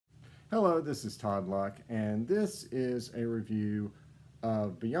Hello, this is Todd Luck, and this is a review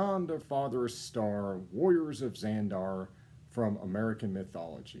of Byond the Farthest Star, Warriors of Zandar from American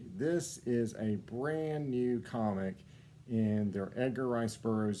Mythology. This is a brand new comic in their Edgar Rice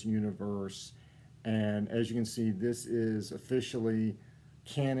Burroughs universe, and as you can see, this is officially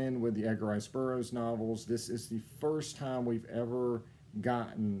canon with the Edgar Rice Burroughs novels. This is the first time we've ever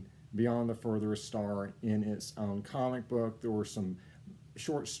gotten Byond the Farthest Star in its own comic book. There were some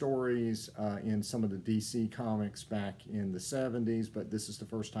short stories in some of the DC comics back in the 70s, but this is the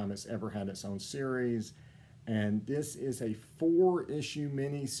first time it's ever had its own series. And this is a 4-issue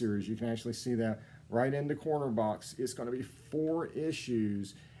mini-series. You can actually see that right in the corner box. It's going to be 4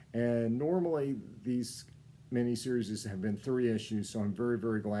 issues, and normally these mini-series have been 3 issues, so I'm very,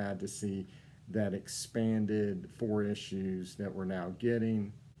 very glad to see that expanded 4 issues that we're now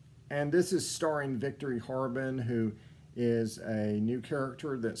getting. And this is starring Victory Harben, who is a new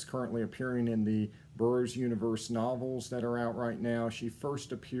character that's currently appearing in the Burroughs universe novels that are out right now. She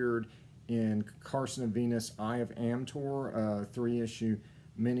first appeared in Carson of Venus, Eye of Amtor, a 3-issue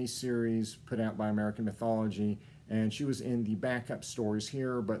miniseries put out by American Mythology, and she was in the backup stories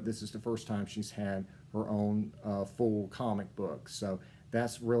here, but this is the first time she's had her own full comic book, so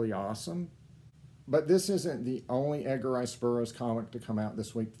that's really awesome. But this isn't the only Edgar Rice Burroughs comic to come out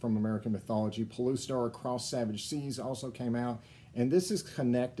this week from American Mythology. Pellucidar Across Savage Seas also came out, and this is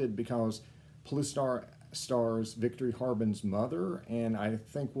connected because Pellucidar stars Victory Harben's mother, and I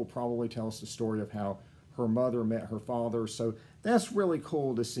think will probably tell us the story of how her mother met her father. So that's really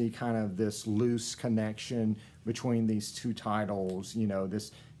cool to see kind of this loose connection between these two titles, you know,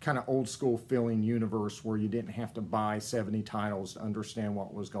 this kind of old school feeling universe where you didn't have to buy 70 titles to understand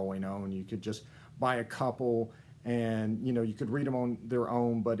what was going on. You could just buy a couple and, you know, you could read them on their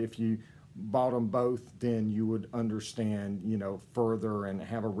own, but if you bought them both, then you would understand, you know, further and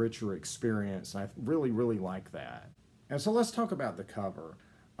have a richer experience. I really, really like that. And so let's talk about the cover.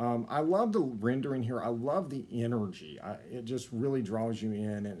 I love the rendering here. I love the energy. It just really draws you in,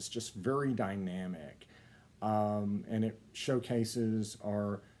 and it's just very dynamic. And it showcases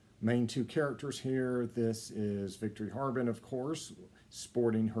our main 2 characters here. This is Victory Harben, of course,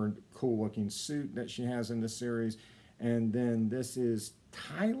 sporting her cool-looking suit that she has in the series. And then this is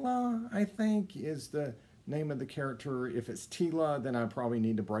Tyla, I think, is the name of the character. If it's Tila, then I probably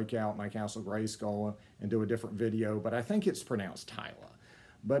need to break out my Castle Grayskull and do a different video, but I think it's pronounced Tyla.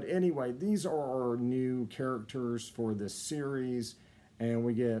 But anyway, these are our new characters for this series, and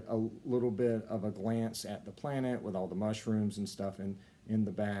we get a little bit of a glance at the planet with all the mushrooms and stuff in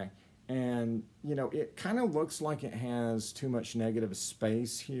the back. And, you know, it kind of looks like it has too much negative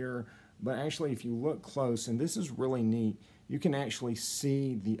space here, but actually if you look close, and this is really neat, you can actually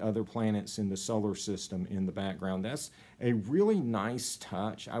see the other planets in the solar system in the background. That's a really nice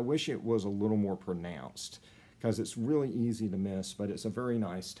touch. I wish it was a little more pronounced, because it's really easy to miss, but it's a very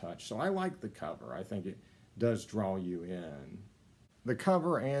nice touch. So I like the cover. I think it does draw you in. The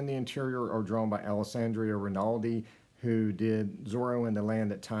cover and the interior are drawn by Alessandria Rinaldi, who did Zorro and the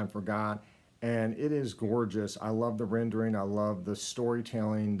Land That Time Forgot, and it is gorgeous. I love the rendering. I love the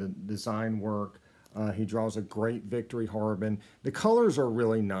storytelling, the design work. He draws a great Victory Harben. The colors are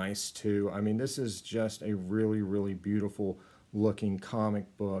really nice too. I mean, this is just a really, really beautiful looking comic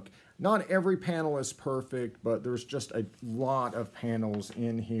book. Not every panel is perfect, but there's just a lot of panels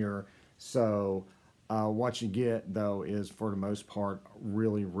in here. So what you get, though, is for the most part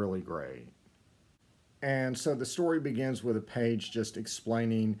really, really great. And so the story begins with a page just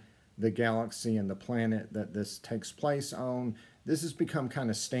explaining the galaxy and the planet that this takes place on. This has become kind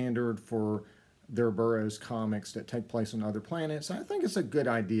of standard for their Burroughs comics that take place on other planets. I think it's a good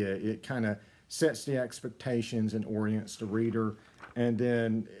idea. It kind of sets the expectations and orients the reader, and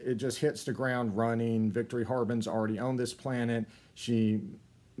then it just hits the ground running. Victory Harben's already on this planet. She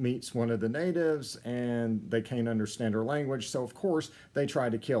meets one of the natives, and they can't understand her language, so of course they try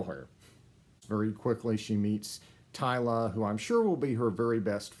to kill her. Very quickly she meets Tyla, who I'm sure will be her very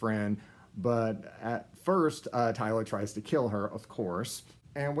best friend, but at first Tyla tries to kill her, of course.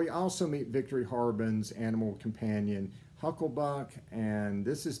 And we also meet Victory Harben's animal companion, Hucklebuck, and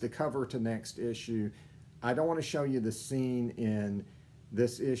this is the cover to next issue. I don't want to show you the scene in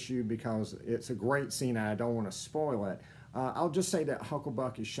this issue because it's a great scene and I don't want to spoil it. I'll just say that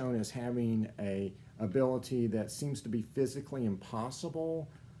Hucklebuck is shown as having a ability that seems to be physically impossible,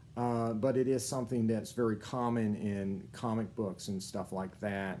 but it is something that's very common in comic books and stuff like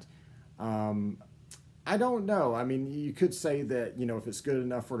that. I don't know. I mean, you could say that, you know, if it's good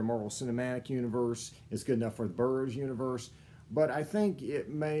enough for the Marvel Cinematic Universe, it's good enough for the Burroughs universe. But I think it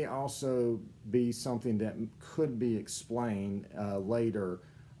may also be something that could be explained later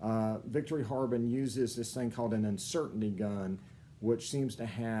Victory Harben uses this thing called an uncertainty gun, which seems to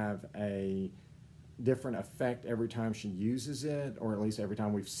have a different effect every time she uses it, or at least every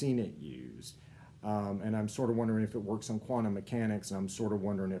time we've seen it used. And I'm sort of wondering if it works on quantum mechanics, and I'm sort of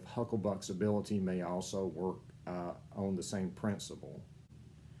wondering if Hucklebuck's ability may also work on the same principle.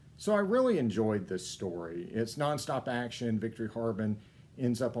 So I really enjoyed this story. It's nonstop action. Victory Harben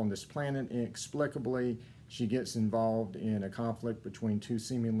ends up on this planet inexplicably. She gets involved in a conflict between two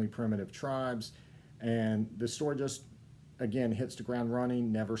seemingly primitive tribes, and the story just, again, hits the ground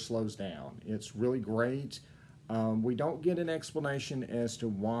running, never slows down. It's really great. We don't get an explanation as to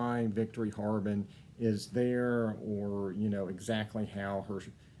why Victory Harben is there, or exactly how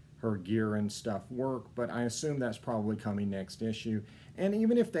her gear and stuff work, but I assume that's probably coming next issue. And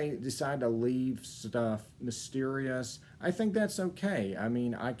even if they decide to leave stuff mysterious, I think that's okay. I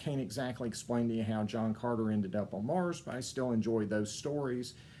mean, I can't exactly explain to you how John Carter ended up on Mars, but I still enjoy those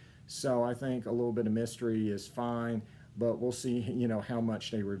stories. So I think a little bit of mystery is fine, but we'll see, how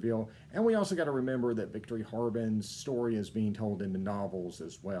much they reveal. And we also got to remember that Victory Harben's story is being told in the novels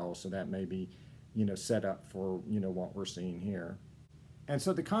as well, so that may be, set up for, what we're seeing here. And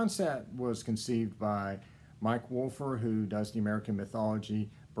so the concept was conceived by Mike Wolfer, who does the American Mythology,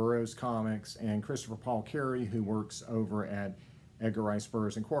 Burroughs comics, and Christopher Paul Carey, who works over at Edgar Rice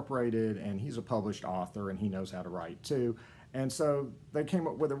Burroughs Incorporated, and he's a published author, and he knows how to write too. And so they came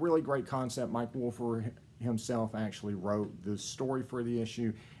up with a really great concept. Mike Wolfer himself actually wrote the story for the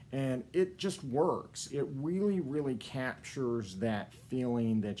issue, and it just works. It really, really captures that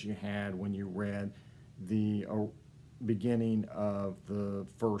feeling that you had when you read the beginning of the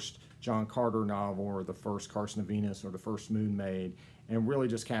first John Carter novel, or the first Carson of Venus, or the first Moon Maid, and really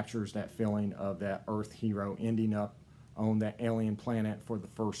just captures that feeling of that Earth hero ending up on that alien planet for the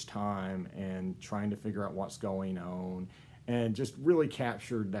first time and trying to figure out what's going on, and just really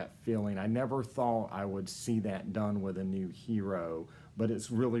captured that feeling. I never thought I would see that done with a new hero, but it's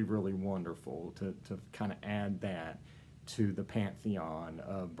really, really wonderful to kind of add that to the pantheon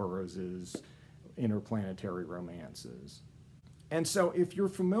of Burroughs's interplanetary romances. And so if you're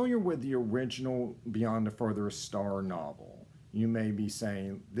familiar with the original Byond the Farthest Star novel, you may be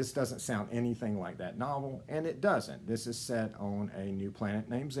saying, this doesn't sound anything like that novel, and it doesn't. This is set on a new planet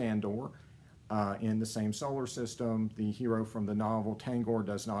named Zandar in the same solar system. The hero from the novel, Tangor,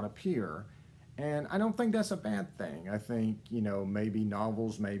 does not appear, and I don't think that's a bad thing. I think, maybe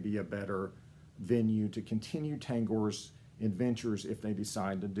novels may be a better venue to continue Tangor's adventures if they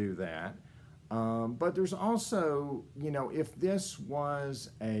decide to do that. But there's also, if this was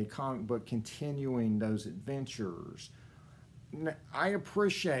a comic book continuing those adventures, I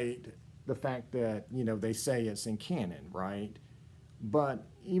appreciate the fact that, they say it's in canon, right? But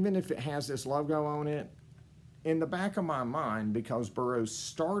even if it has this logo on it, in the back of my mind, because Burroughs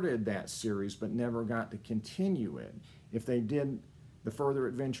started that series but never got to continue it, if they did the further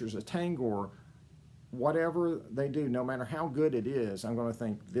adventures of Tangor, whatever they do, no matter how good it is, I'm going to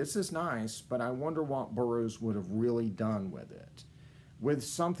think, this is nice, but I wonder what Burroughs would have really done with it. With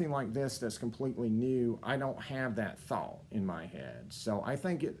something like this that's completely new, I don't have that thought in my head. So I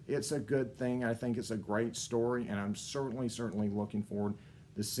think it's a good thing. I think it's a great story, and I'm certainly looking forward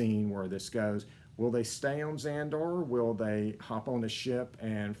to seeing where this goes. Will they stay on Zandar? Will they hop on a ship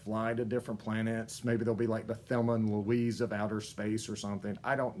and fly to different planets? Maybe they'll be like the Thelma and Louise of outer space or something.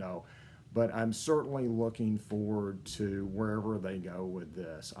 I don't know. But I'm certainly looking forward to wherever they go with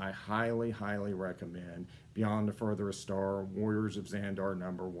this. I highly recommend Byond the Farthest Star, Warriors of Zandar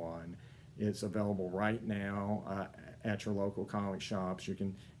 #1. It's available right now at your local comic shops. You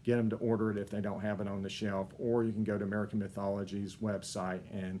can get them to order it if they don't have it on the shelf, or you can go to American Mythology's website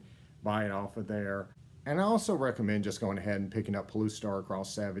and buy it off of there. And I also recommend just going ahead and picking up Blue Star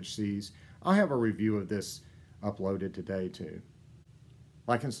Across Savage Seas. I'll have a review of this uploaded today too.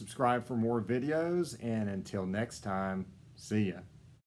 Like and subscribe for more videos, and until next time, see ya.